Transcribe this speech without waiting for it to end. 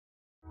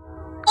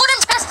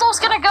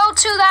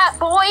pistol to that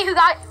boy who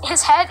got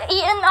his head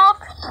eaten up.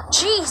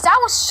 Jeez, that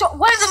was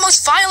one of the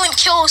most violent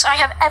kills I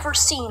have ever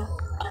seen.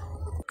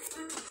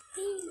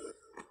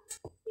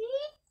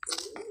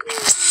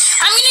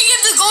 I'm gonna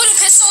give the golden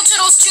pistol to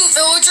those two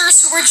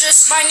villagers who were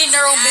just minding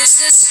their own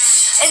business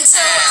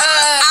until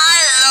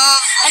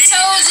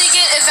they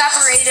get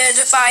evaporated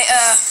by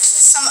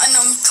some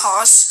unknown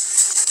cause.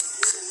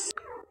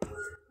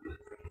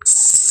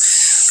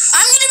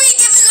 I'm gonna be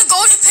giving the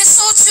golden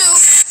pistol to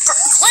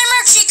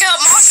Glamour, Chica,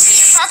 Moxie,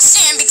 and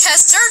Roxanne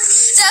because their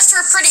deaths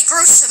were pretty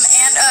gruesome,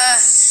 and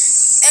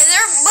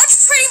they're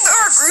much pretty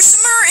more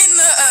gruesomer in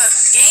the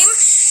game.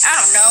 I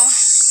don't know.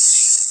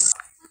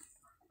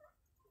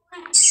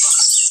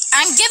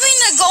 I'm giving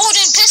the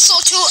golden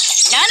pistol to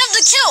none of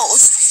the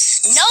kills.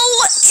 No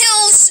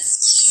kills.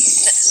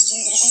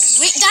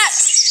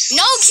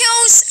 No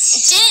kills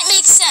didn't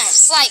make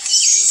sense. Like,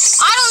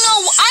 I don't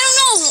know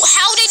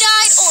how they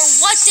died or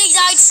what they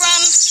died from.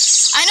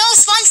 I know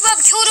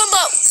SpongeBob killed them,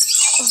 but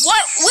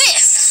what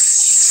with?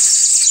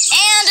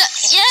 And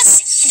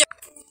yes,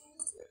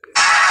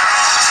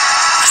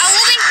 I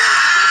will be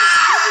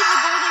giving the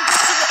golden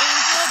pistol to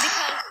Angela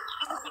because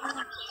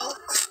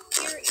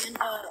here and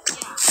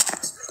yeah.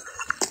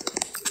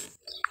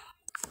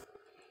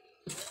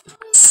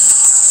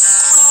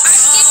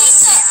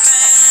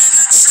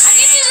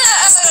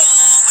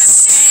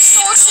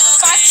 Pistol to the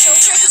 5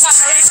 children who got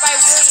murdered by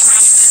William.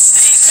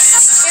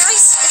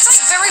 It's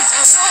like very